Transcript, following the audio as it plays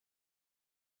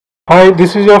Hi,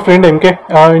 this is your friend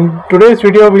MK. In today's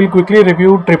video, we'll quickly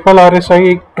review triple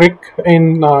RSI trick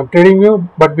in TradingView.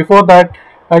 But before that,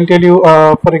 I'll tell you,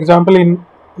 for example, in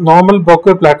normal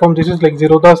broker platform, this is like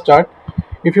Zerodha's chart.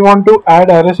 If you want to add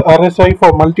RSI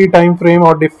for multi-time frame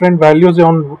or different values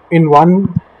in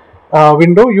one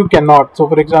window, you cannot. So,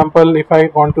 for example, if I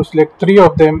want to select three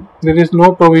of them, there is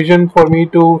no provision for me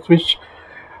to switch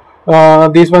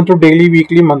these one to daily,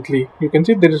 weekly, monthly. You can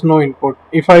see there is no input.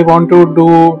 If I want to do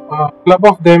club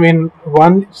of them in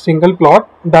one single plot,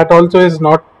 that also is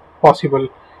not possible.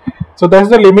 So that's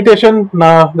the limitation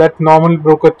that normal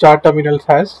broker chart terminals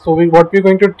has. So what we're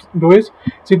going to do is,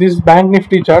 see this bank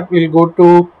nifty chart, we'll go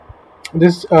to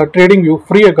this TradingView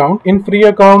free account. In free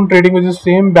account, trading with the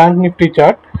same bank nifty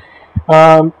chart,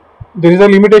 um, there is a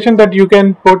limitation that you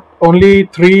can put only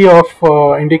three of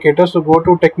indicators. So go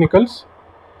to technicals,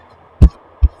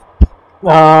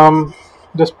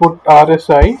 just put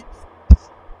RSI,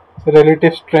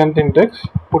 relative strength index,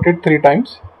 put it 3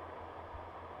 times.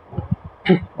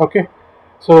 Okay,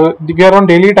 so we are on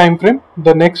daily time frame.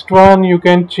 The next one you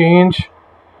can change,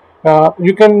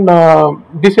 you can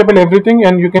disable everything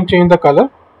and you can change the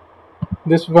color.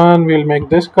 This one will make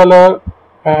this color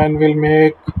and we'll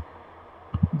make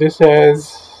this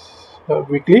as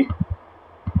weekly.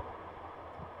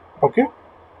 Okay,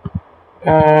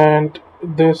 and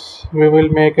this we will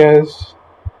make as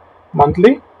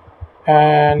monthly,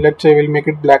 and let's say we'll make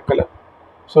it black color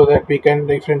so that we can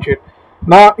differentiate.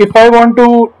 Now if I want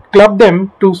to club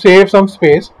them to save some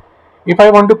space, if I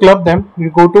want to club them,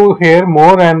 you go to here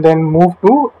more and then move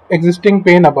to existing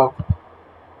pane above.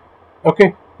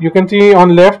 Okay, you can see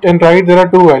on left and right there are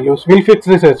two values. We'll fix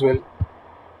this as well.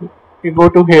 You go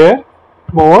to here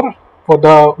more for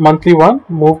the monthly one,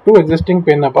 move to existing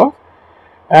pane above,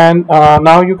 and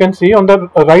now you can see on the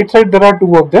right side there are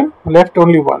two of them, left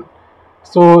only one.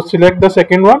 So select the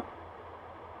second one,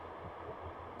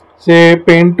 say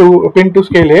pin to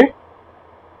scale A,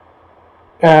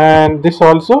 and this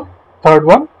also third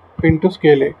one pin to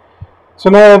scale A. So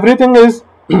now everything is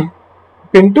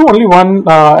pin to only one,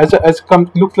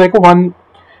 looks like a one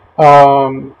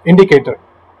indicator.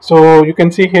 So you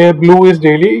can see here blue is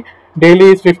daily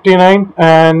is 59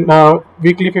 and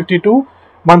weekly 52,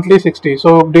 monthly 60.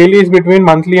 So daily is between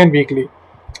monthly and weekly.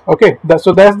 Okay,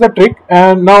 so that's the trick.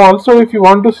 And now also if you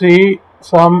want to see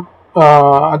some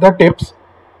other tips,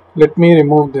 let me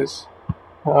remove this.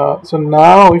 So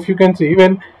now if you can see,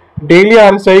 when daily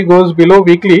RSI goes below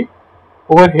weekly,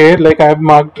 over here like I have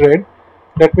marked red,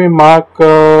 let me mark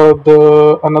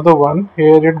the another one.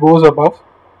 Here it goes above.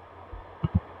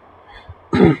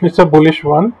 It's a bullish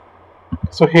one.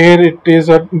 So here it is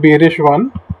a bearish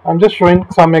one. I'm just showing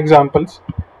some examples.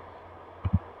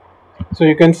 So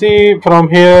you can see from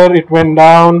here it went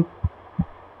down,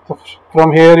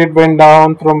 from here it went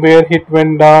down, from where it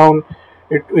went down,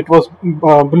 it was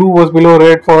blue was below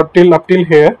red for up till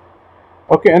here.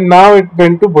 Okay, and now it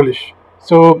went to bullish.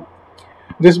 So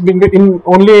this in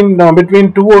only in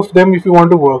between two of them if you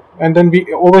want to work, and then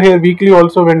over here weekly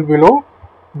also went below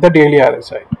the daily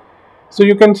RSI. So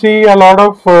you can see a lot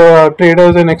of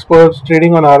traders and experts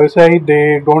trading on RSI,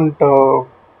 they don't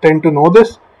tend to know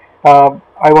this.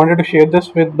 I wanted to share this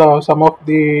with some of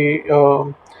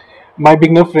the my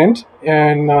beginner friends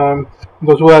and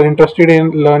those who are interested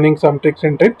in learning some tricks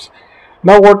and tips.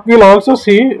 Now what we'll also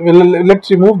see, let's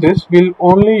remove this, we'll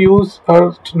only use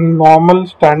a normal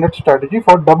standard strategy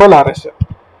for double RSI.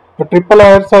 The triple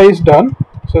RSI is done.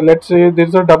 So let's say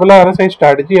there's a double RSI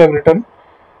strategy I've written.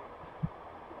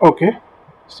 Okay,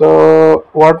 so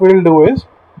what we'll do is,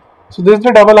 so this is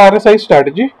the double RSI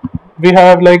strategy. We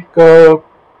have like two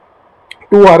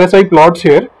RSI plots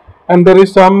here, and there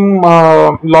is some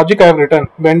logic I have written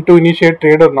when to initiate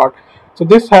trade or not. So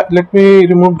this let me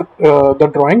remove the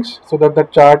drawings so that the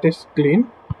chart is clean.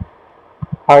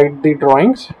 Hide the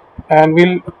drawings, and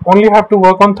we'll only have to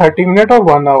work on 30 minutes or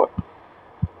 1 hour,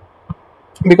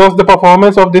 because the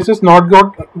performance of this is not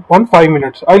good on 5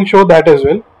 minutes. I'll show that as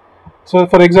well. So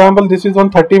for example, this is on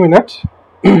 30 minutes.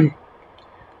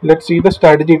 Let's see the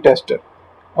strategy tester.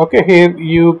 Okay, here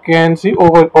you can see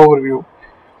overview.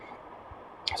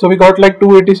 So we got like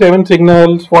 287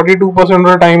 signals, 42% of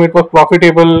the time it was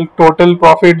profitable. Total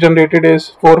profit generated is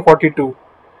 442.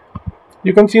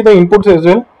 You can see the inputs as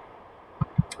well.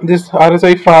 This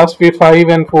RSI fast 5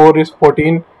 and 4 is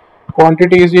 14.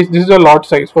 Quantity is, this is a lot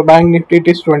size. For bank nifty it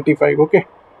is 25. Okay,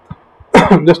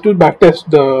 just to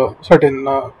backtest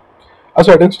the a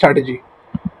certain strategy.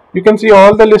 You can see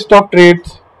all the list of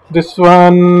trades. This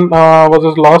one was a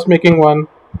loss making one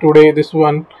today, this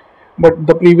one, but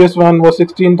the previous one was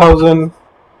 16,000,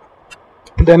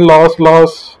 then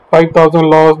loss, 5,000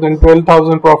 loss, then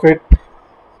 12,000 profit.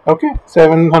 Okay,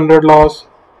 700 loss,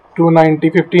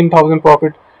 290, 15,000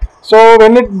 profit. So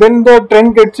when the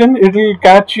trend gets in, it will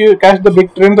catch the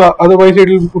big trend. Otherwise, it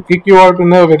will kick you out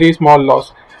in a very small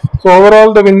loss. So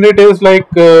overall, the win rate is like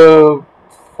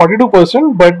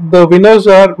 42%, but the winners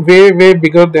are way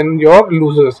bigger than your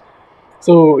losers.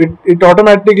 So it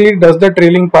automatically does the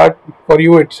trailing part for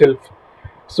you itself.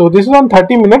 So this is on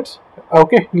 30 minutes.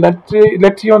 Okay,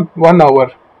 let's see on 1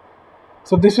 hour.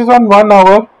 So this is on 1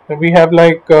 hour. We have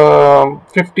like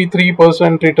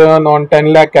 53% return on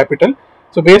 10 lakh capital.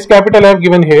 So base capital I have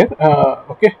given here.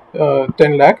 Okay,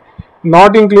 10 lakh,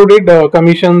 not included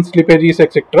commissions, slippages,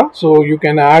 etc. So you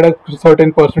can add a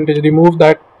certain percentage, remove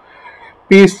that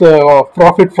piece of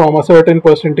profit from a certain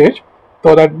percentage.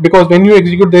 So that, because when you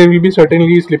execute, there will be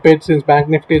certainly slippage, since bank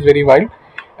nifty is very wide,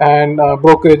 and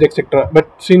brokerage, etc. But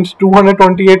since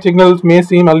 228 signals may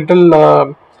seem a little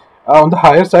on the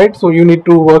higher side, so you need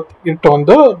to work it on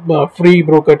the free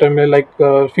broker terminal like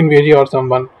Finveji or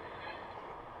someone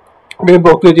where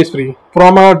brokerage is free.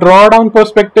 From a drawdown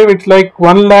perspective, it's like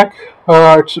 1 lakh.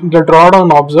 It's the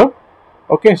drawdown observed.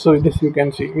 Okay, so this you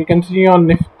can see. We can see on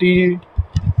Nifty.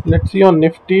 Let's see on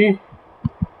Nifty.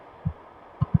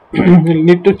 We'll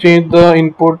need to change the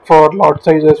input for lot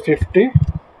size as 50.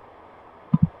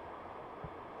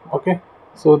 Okay,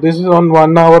 so this is on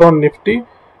 1 hour on Nifty,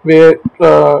 where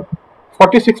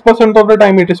 46% of the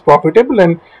time it is profitable,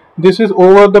 and this is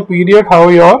over the period how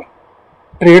your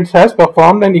trades has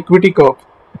performed an equity curve.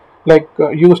 Like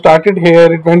you started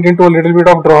here, it went into a little bit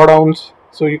of drawdowns.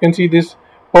 So you can see this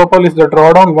purple is the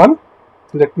drawdown one.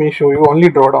 Let me show you only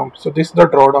drawdown. So this is the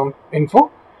drawdown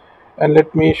info, and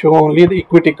let me show only the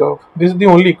equity curve. This is the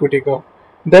only equity curve.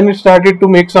 Then it started to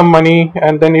make some money,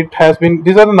 and then it has been,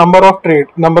 these are the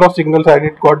number of signals that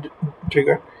it got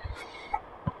triggered.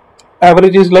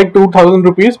 Average is like 2,000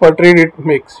 rupees per trade it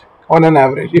makes on an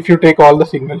average if you take all the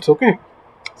signals. Okay,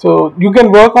 so you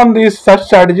can work on these such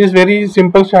strategies, very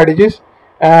simple strategies,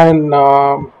 and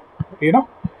try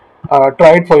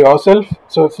it for yourself.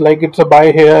 So it's like, it's a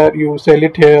buy here, you sell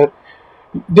it here.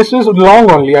 This is long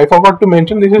only, I forgot to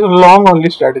mention, this is a long only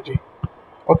strategy.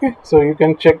 Okay, so you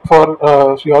can check for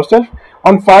yourself.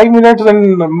 On 5 minutes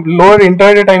and lower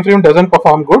intraday time frame doesn't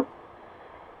perform good.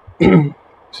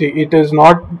 See, it is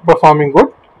not performing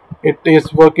good. It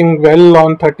is working well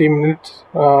on 30 minutes,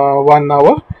 1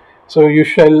 hour. So you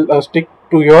shall stick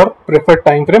to your preferred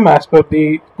time frame as per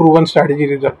the proven strategy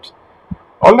results.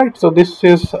 Alright, so this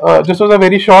was a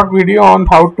very short video on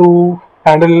how to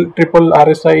handle triple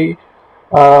RSI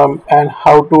and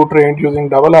how to trade using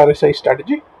double RSI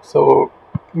strategy. So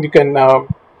you can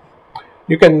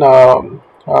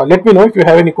let me know if you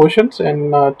have any questions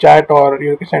in chat, or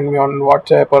you can send me on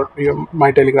WhatsApp or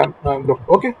my Telegram group.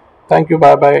 Okay, thank you,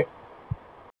 bye bye.